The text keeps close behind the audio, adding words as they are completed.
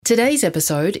Today's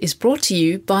episode is brought to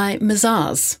you by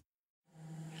Mazars.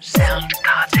 Sound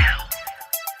Cartel.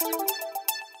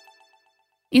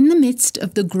 In the midst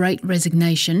of the Great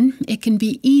Resignation, it can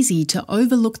be easy to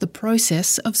overlook the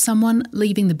process of someone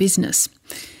leaving the business.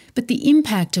 But the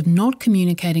impact of not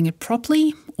communicating it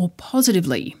properly or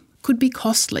positively could be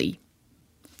costly.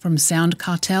 From Sound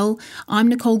Cartel, I'm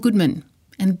Nicole Goodman,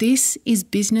 and this is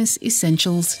Business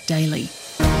Essentials Daily.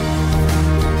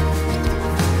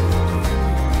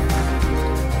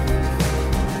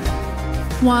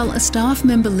 While a staff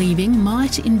member leaving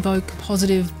might invoke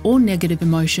positive or negative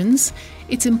emotions,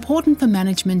 it's important for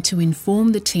management to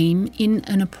inform the team in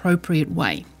an appropriate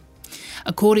way.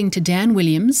 According to Dan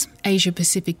Williams, Asia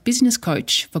Pacific business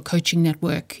coach for coaching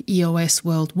network EOS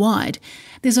Worldwide,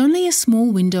 there's only a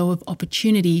small window of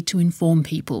opportunity to inform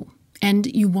people, and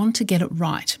you want to get it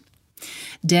right.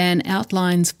 Dan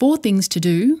outlines 4 things to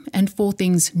do and 4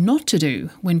 things not to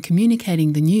do when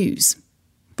communicating the news.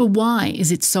 But why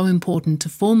is it so important to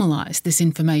formalise this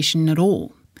information at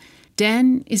all?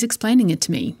 Dan is explaining it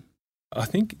to me. I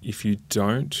think if you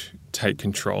don't take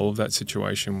control of that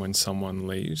situation when someone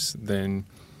leaves, then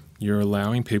you're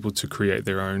allowing people to create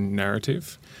their own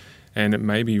narrative. And it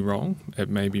may be wrong, it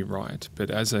may be right,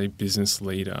 but as a business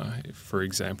leader, for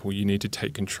example, you need to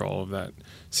take control of that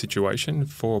situation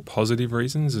for positive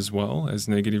reasons as well as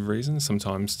negative reasons,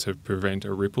 sometimes to prevent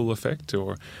a ripple effect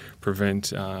or prevent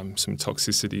some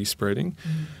toxicity spreading,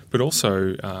 but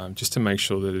also just to make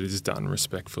sure that it is done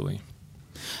respectfully.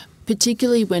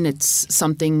 Particularly when it's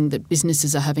something that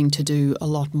businesses are having to do a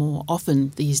lot more often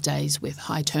these days with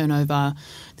high turnover,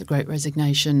 the Great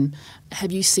Resignation.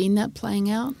 Have you seen that playing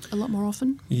out a lot more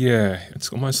often? Yeah, it's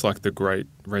almost like the Great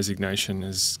Resignation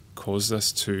has caused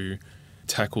us to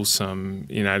tackle some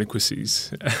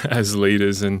inadequacies as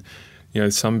leaders, and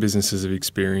some businesses have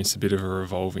experienced a bit of a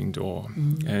revolving door,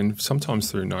 and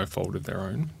sometimes through no fault of their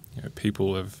own.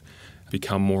 People have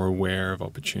become more aware of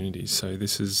opportunities. So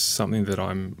this is something that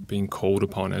I'm being called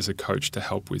upon as a coach to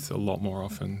help with a lot more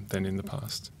often than in the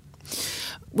past.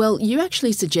 Well, you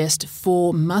actually suggest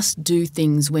 4 must-do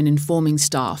things when informing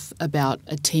staff about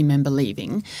a team member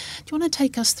leaving. Do you want to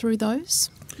take us through those?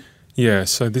 Yeah,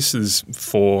 so this is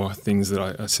 4 things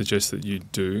that I suggest that you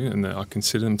do and that I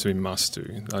consider them to be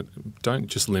must-do. I don't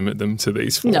just limit them to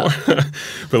these 4, no.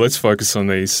 But let's focus on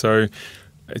these. So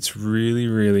it's really,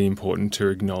 really important to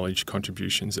acknowledge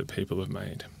contributions that people have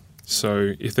made.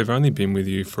 So if they've only been with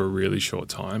you for a really short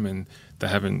time and they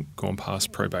haven't gone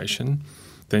past probation,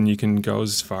 then you can go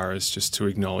as far as just to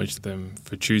acknowledge them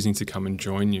for choosing to come and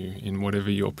join you in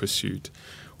whatever your pursuit.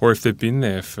 Or if they've been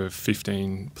there for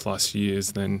 15 plus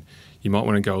years, then you might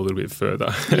want to go a little bit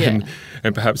further and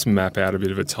perhaps map out a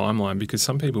bit of a timeline, because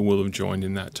some people will have joined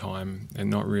in that time and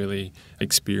not really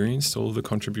experienced all of the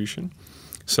contribution.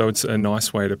 So it's a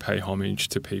nice way to pay homage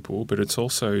to people, but it's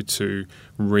also to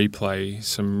replay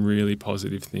some really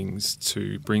positive things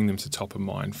to bring them to top of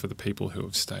mind for the people who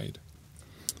have stayed.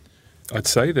 I'd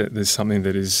say that there's something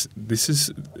this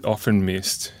is often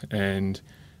missed, and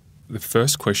the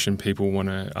first question people want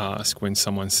to ask when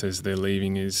someone says they're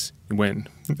leaving is, when?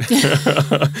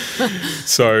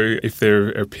 So if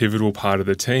they're a pivotal part of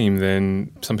the team,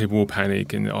 then some people will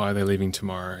panic and, they're leaving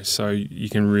tomorrow. So you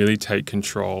can really take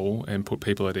control and put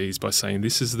people at ease by saying,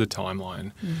 this is the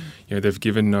timeline. They've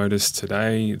given notice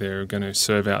today, they're going to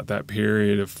serve out that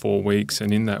period of 4 weeks,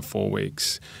 and in that 4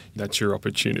 weeks, that's your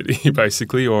opportunity,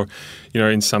 basically. Or,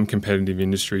 in some competitive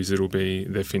industries, it'll be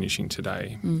they're finishing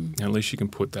today. At least you can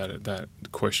put that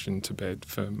question to bed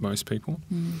for most people.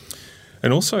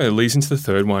 And also it leads into the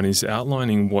third one, is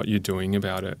outlining what you're doing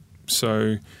about it.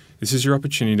 So this is your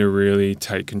opportunity to really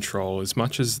take control. As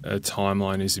much as a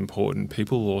timeline is important,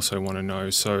 people also want to know,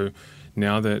 so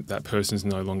now that that person's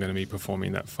no longer going to be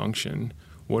performing that function,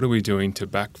 what are we doing to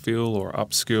backfill or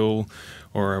upskill,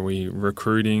 or are we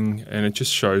recruiting? And it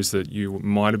just shows that you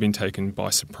might have been taken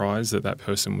by surprise that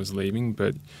person was leaving,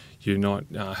 but you're not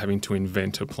having to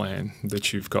invent a plan,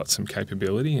 that you've got some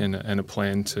capability and a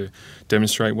plan to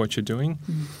demonstrate what you're doing.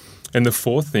 And the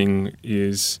 4th thing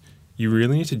is you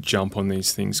really need to jump on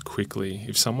these things quickly.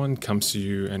 If someone comes to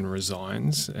you and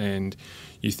resigns and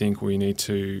you think we need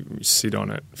to sit on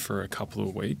it for a couple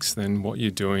of weeks, then what you're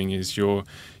doing is you're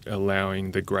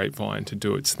allowing the grapevine to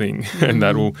do its thing, and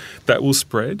that will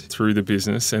spread through the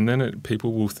business, and then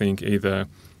people will think either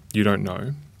you don't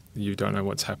know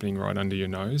what's happening right under your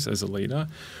nose as a leader,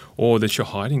 or that you're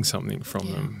hiding something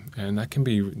from them, and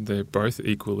they're both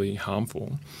equally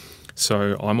harmful.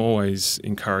 So I'm always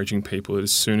encouraging people that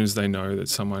as soon as they know that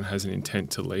someone has an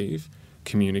intent to leave,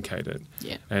 communicate it.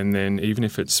 Yeah. And then even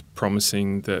if it's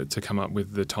promising to come up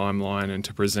with the timeline and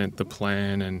to present the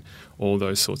plan and all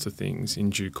those sorts of things in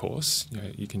due course,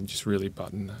 you can just really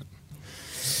button that.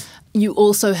 You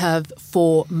also have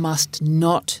 4 must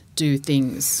not do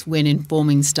things when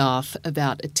informing staff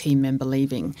about a team member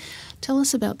leaving. Tell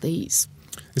us about these.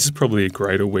 This is probably a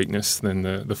greater weakness than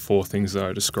the 4 things that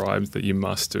I described that you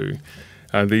must do.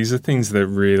 These are things that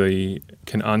really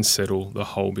can unsettle the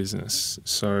whole business.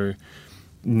 So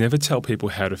never tell people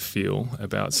how to feel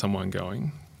about someone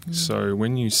going. So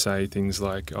when you say things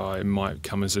like, it might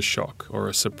come as a shock or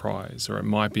a surprise or it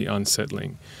might be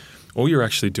unsettling, all you're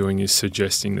actually doing is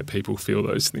suggesting that people feel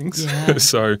those things. Yeah.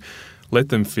 So let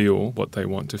them feel what they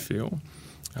want to feel.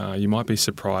 You might be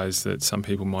surprised that some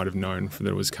people might have known that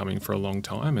it was coming for a long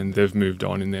time and they've moved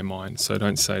on in their mind. So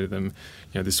don't say to them,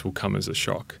 this will come as a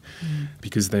shock,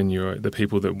 because then the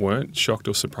people that weren't shocked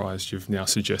or surprised, you've now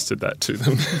suggested that to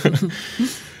them.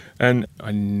 And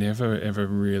I never, ever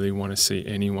really want to see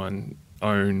anyone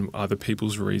own other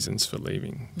people's reasons for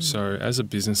leaving. So as a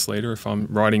business leader, if I'm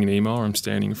writing an email or I'm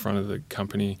standing in front of the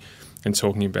company and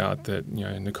talking about that,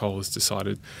 Nicole has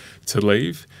decided to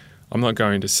leave, I'm not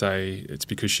going to say it's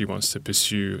because she wants to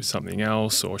pursue something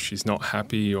else or she's not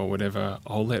happy or whatever.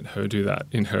 I'll let her do that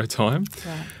in her time.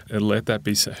 Right. And let that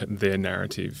be their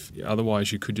narrative.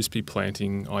 Otherwise, you could just be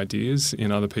planting ideas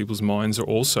in other people's minds, or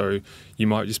also you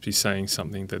might just be saying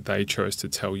something that they chose to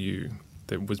tell you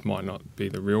that might not be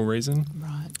the real reason.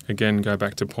 Right. Again, go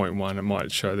back to point 1. It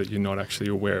might show that you're not actually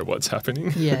aware of what's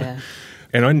happening. Yeah.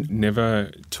 And I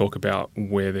never talk about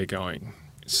where they're going.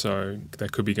 So they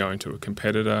could be going to a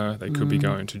competitor. They could be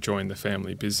going to join the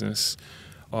family business.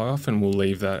 I often will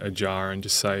leave that ajar and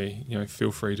just say,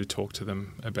 feel free to talk to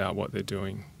them about what they're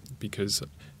doing, because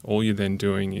all you're then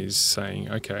doing is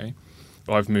saying, okay,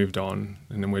 I've moved on,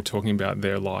 and then we're talking about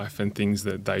their life and things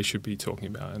that they should be talking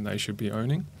about and they should be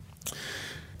owning.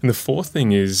 And the 4th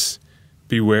thing is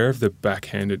beware of the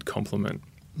backhanded compliment.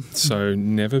 So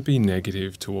never be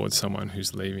negative towards someone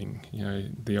who's leaving.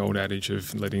 The old adage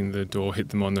of letting the door hit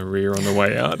them on the rear on the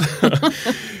way out.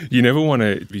 You never want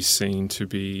to be seen to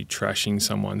be trashing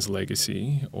someone's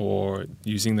legacy or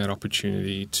using that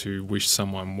opportunity to wish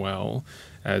someone well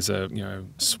as a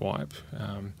swipe.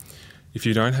 If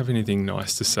you don't have anything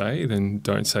nice to say, then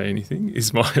don't say anything,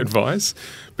 is my advice.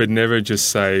 But never just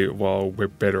say, well, we're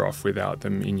better off without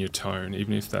them in your tone,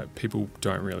 even if that people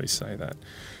don't really say that.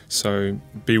 So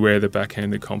beware the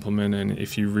backhanded compliment, and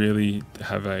if you really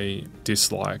have a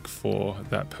dislike for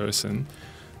that person,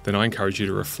 then I encourage you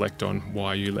to reflect on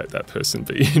why you let that person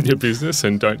be in your business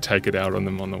and don't take it out on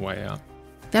them on the way out.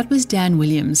 That was Dan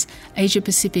Williams, Asia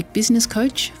Pacific Business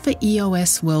Coach for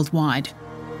EOS Worldwide.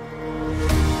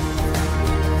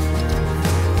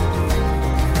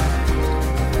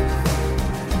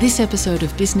 This episode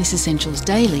of Business Essentials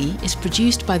Daily is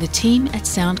produced by the team at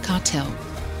Sound Cartel.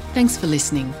 Thanks for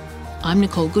listening. I'm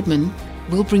Nicole Goodman.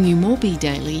 We'll bring you more Be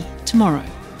Daily tomorrow.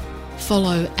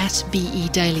 Follow @BE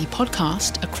Daily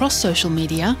Podcast across social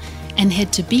media and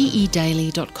head to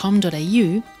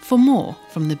bedaily.com.au for more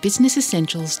from the Business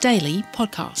Essentials Daily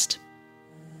podcast.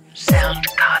 Sound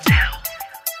Cartel.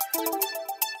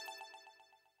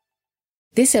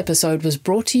 This episode was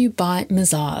brought to you by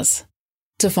Mazars.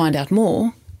 To find out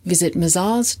more, visit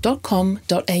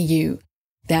mazars.com.au.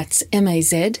 That's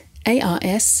mazars.com.au.